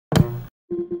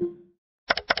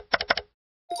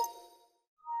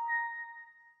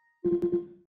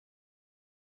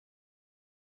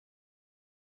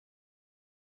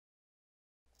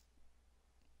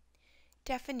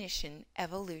Definition: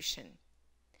 evolution.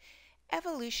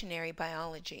 Evolutionary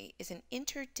biology is an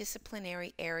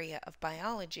interdisciplinary area of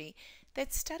biology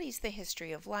that studies the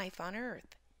history of life on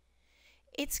Earth.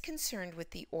 It's concerned with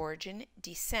the origin,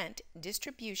 descent,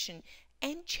 distribution,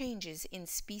 and changes in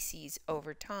species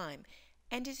over time,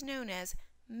 and is known as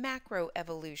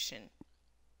macroevolution.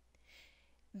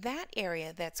 That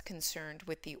area that's concerned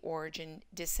with the origin,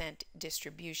 descent,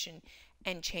 distribution,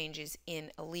 and changes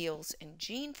in alleles and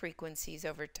gene frequencies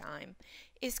over time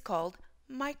is called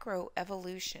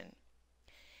microevolution.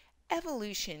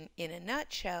 Evolution, in a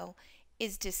nutshell,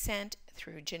 is descent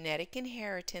through genetic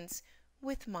inheritance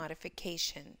with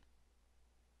modification.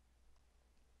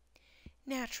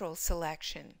 Natural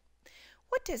selection.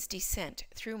 What does descent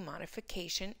through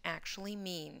modification actually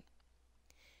mean?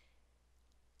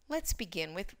 Let's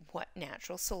begin with what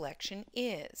natural selection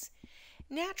is.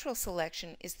 Natural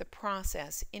selection is the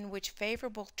process in which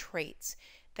favorable traits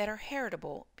that are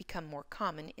heritable become more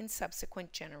common in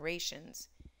subsequent generations.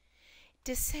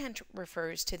 Descent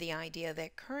refers to the idea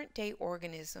that current-day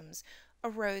organisms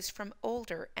arose from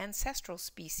older ancestral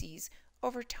species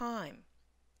over time.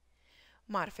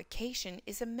 Modification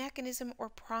is a mechanism or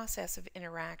process of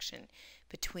interaction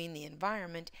between the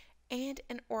environment and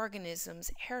an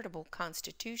organism's heritable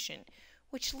constitution,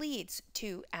 which leads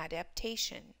to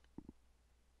adaptation.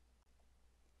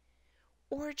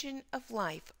 Origin of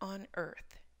life on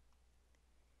Earth.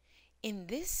 In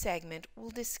this segment,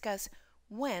 we'll discuss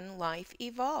when life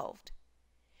evolved.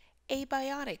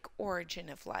 Abiotic origin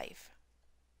of life.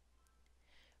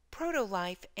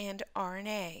 Proto-life and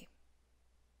RNA.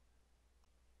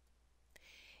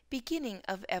 Beginning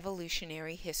of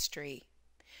evolutionary history.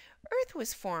 Earth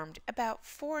was formed about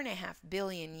 4.5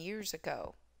 billion years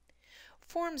ago.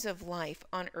 Forms of life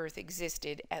on Earth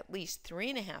existed at least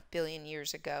 3.5 billion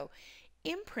years ago.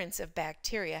 Imprints of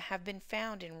bacteria have been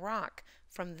found in rock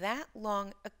from that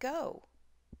long ago.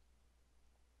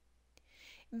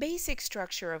 Basic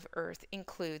structure of Earth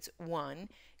includes 1.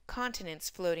 Continents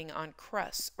floating on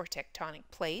crusts or tectonic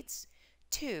plates.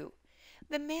 2.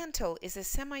 The mantle is a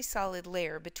semi-solid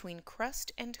layer between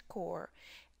crust and core.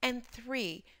 And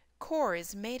 3. Core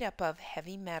is made up of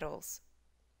heavy metals.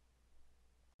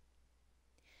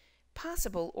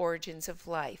 Possible origins of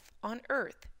life on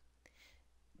Earth.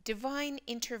 Divine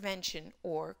intervention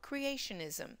or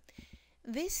creationism.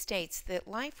 This states that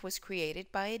life was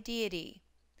created by a deity.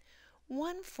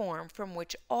 One form from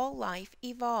which all life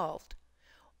evolved.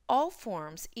 All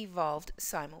forms evolved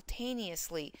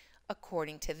simultaneously,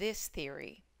 according to this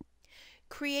theory.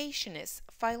 Creationists,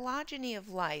 phylogeny of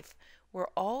life, where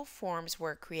all forms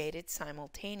were created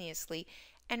simultaneously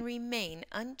and remain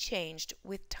unchanged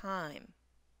with time.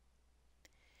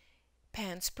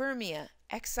 Panspermia,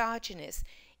 exogenous.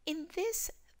 In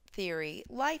this theory,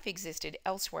 life existed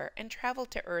elsewhere and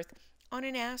traveled to Earth on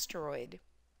an asteroid.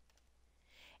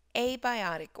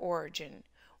 Abiotic origin.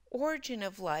 Origin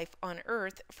of life on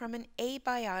Earth from an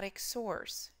abiotic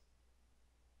source.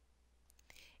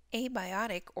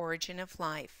 Abiotic origin of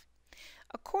life.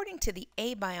 According to the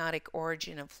abiotic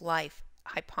origin of life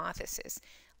hypothesis,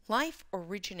 life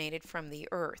originated from the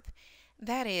Earth.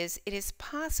 That is, it is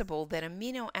possible that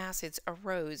amino acids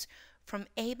arose from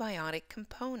abiotic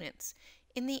components.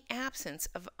 In the absence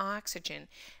of oxygen,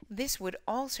 this would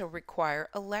also require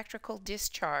electrical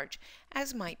discharge,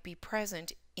 as might be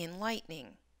present in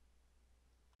lightning.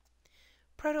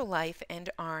 Proto-life and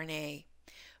RNA.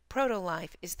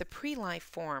 Proto-life is the pre-life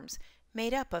forms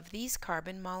made up of these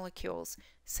carbon molecules,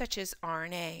 such as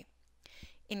RNA.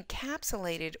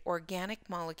 Encapsulated organic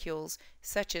molecules,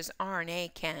 such as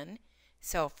RNA, can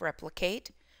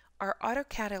self-replicate, are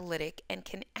autocatalytic, and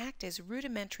can act as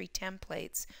rudimentary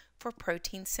templates for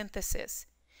protein synthesis.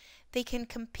 They can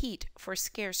compete for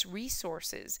scarce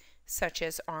resources, such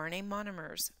as RNA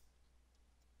monomers.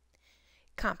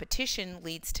 Competition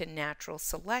leads to natural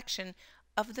selection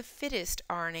of the fittest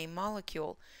RNA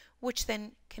molecule, which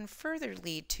then can further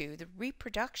lead to the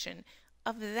reproduction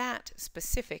of that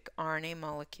specific RNA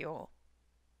molecule.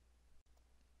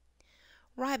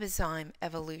 Ribozyme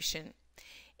evolution.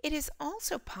 It is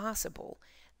also possible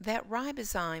that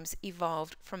ribozymes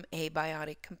evolved from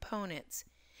abiotic components.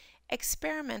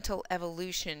 Experimental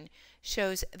evolution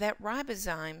shows that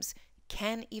ribozymes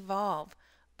can evolve,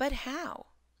 but how?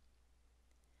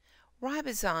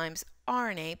 Ribozymes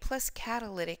RNA plus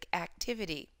catalytic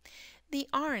activity. The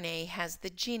RNA has the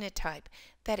genotype,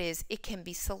 that is, it can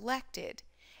be selected,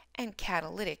 and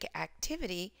catalytic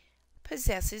activity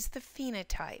possesses the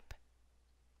phenotype.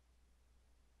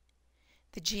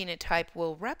 The genotype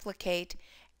will replicate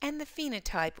and the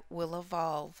phenotype will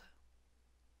evolve.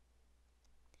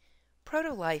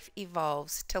 proto-life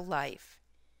evolves to life.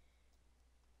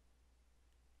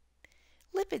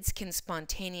 Lipids can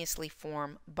spontaneously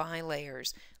form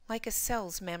bilayers, like a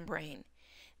cell's membrane.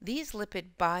 These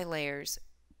lipid bilayers,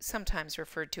 sometimes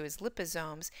referred to as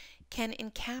liposomes, can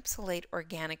encapsulate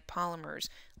organic polymers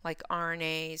like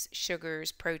RNAs,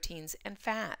 sugars, proteins, and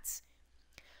fats.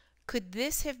 Could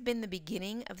this have been the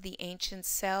beginning of the ancient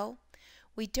cell?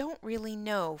 We don't really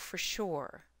know for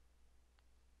sure.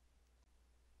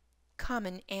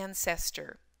 Common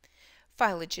ancestor.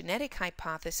 Phylogenetic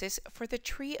hypothesis for the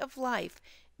tree of life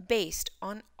based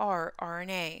on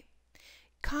rRNA.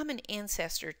 Common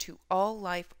ancestor to all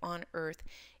life on Earth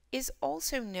is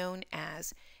also known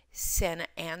as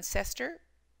senancestor,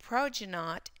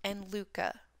 progenot, and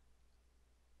leuca.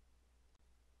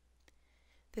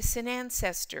 The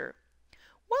senancestor.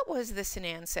 What was the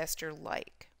senancestor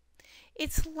like?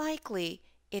 It's likely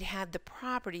it had the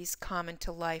properties common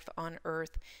to life on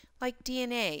Earth, like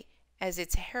DNA as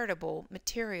its heritable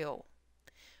material,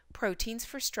 proteins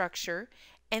for structure,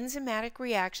 enzymatic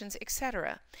reactions,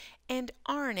 etc., and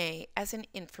RNA as an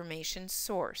information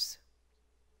source.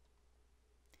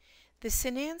 The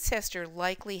senancestor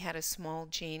likely had a small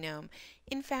genome.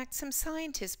 In fact, some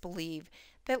scientists believe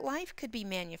that life could be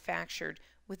manufactured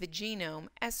with a genome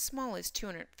as small as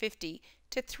 250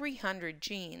 to 300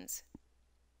 genes.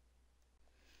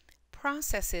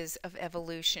 Processes of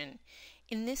evolution.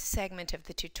 In this segment of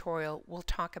the tutorial, we'll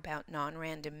talk about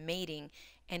non-random mating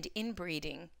and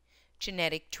inbreeding,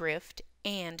 genetic drift,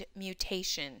 and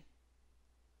mutation.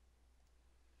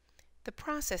 The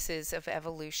processes of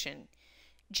evolution.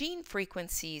 Gene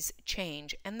frequencies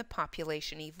change and the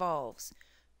population evolves.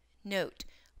 Note,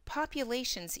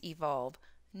 populations evolve,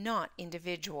 not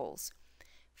individuals.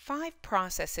 5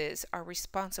 processes are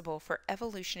responsible for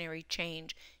evolutionary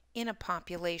change in a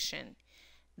population.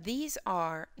 These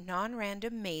are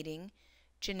non-random mating,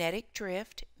 genetic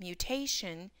drift,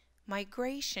 mutation,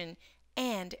 migration,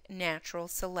 and natural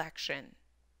selection.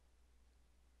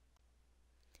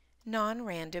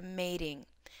 Non-random mating.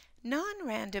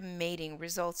 Non-random mating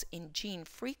results in gene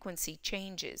frequency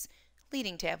changes,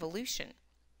 leading to evolution.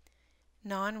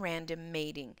 Non-random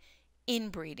mating,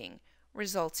 inbreeding,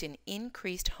 results in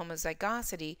increased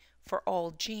homozygosity for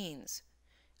all genes.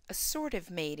 Assortative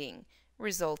mating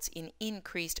results in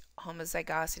increased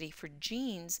homozygosity for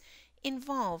genes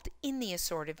involved in the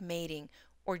assortative mating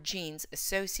or genes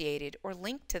associated or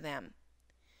linked to them.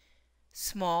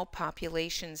 Small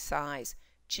population size,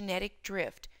 genetic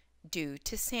drift due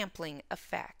to sampling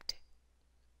effect.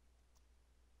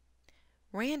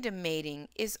 Random mating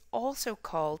is also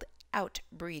called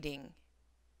outbreeding.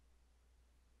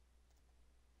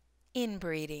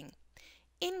 Inbreeding.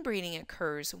 Inbreeding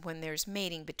occurs when there's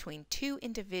mating between 2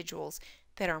 individuals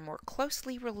that are more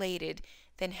closely related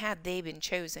than had they been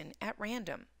chosen at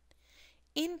random.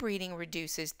 Inbreeding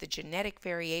reduces the genetic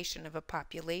variation of a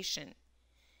population.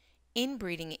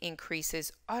 Inbreeding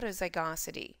increases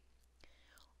autozygosity.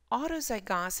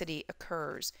 Autozygosity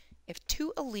occurs if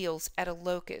 2 alleles at a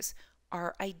locus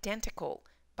are identical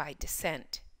by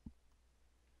descent.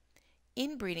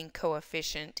 Inbreeding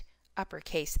coefficient,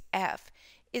 uppercase F,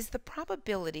 is the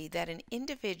probability that an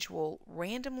individual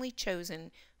randomly chosen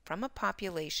from a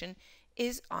population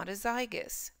is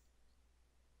autozygous.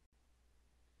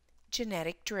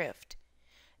 Genetic drift.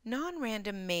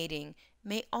 Non-random mating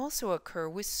may also occur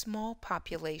with small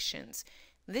populations.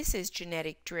 This is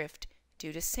genetic drift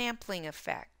due to sampling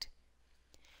effect.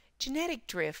 Genetic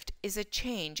drift is a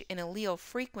change in allele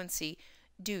frequency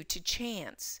due to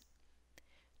chance.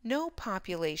 No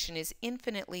population is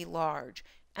infinitely large,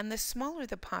 and the smaller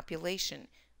the population,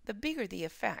 the bigger the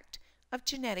effect of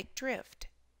genetic drift.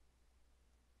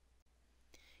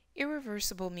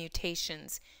 Irreversible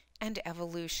mutations and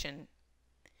evolution.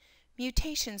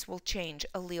 Mutations will change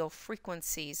allele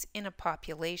frequencies in a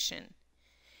population.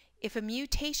 If a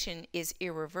mutation is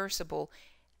irreversible,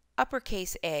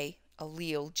 uppercase A,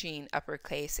 allele gene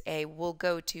uppercase A, will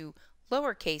go to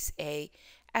lowercase a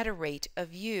at a rate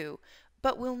of U,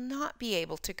 but will not be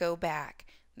able to go back.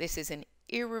 This is an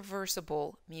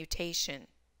irreversible mutation.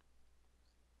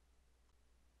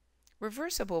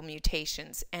 Reversible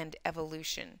mutations and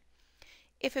evolution.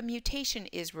 If a mutation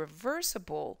is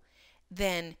reversible,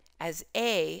 then as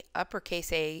A,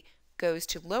 uppercase A, goes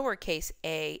to lowercase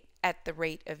a at the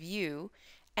rate of U,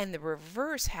 and the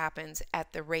reverse happens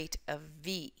at the rate of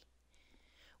V.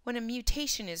 When a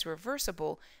mutation is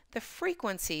reversible, the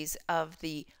frequencies of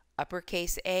the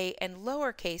uppercase A and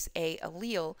lowercase a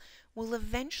allele will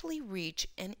eventually reach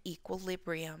an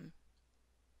equilibrium.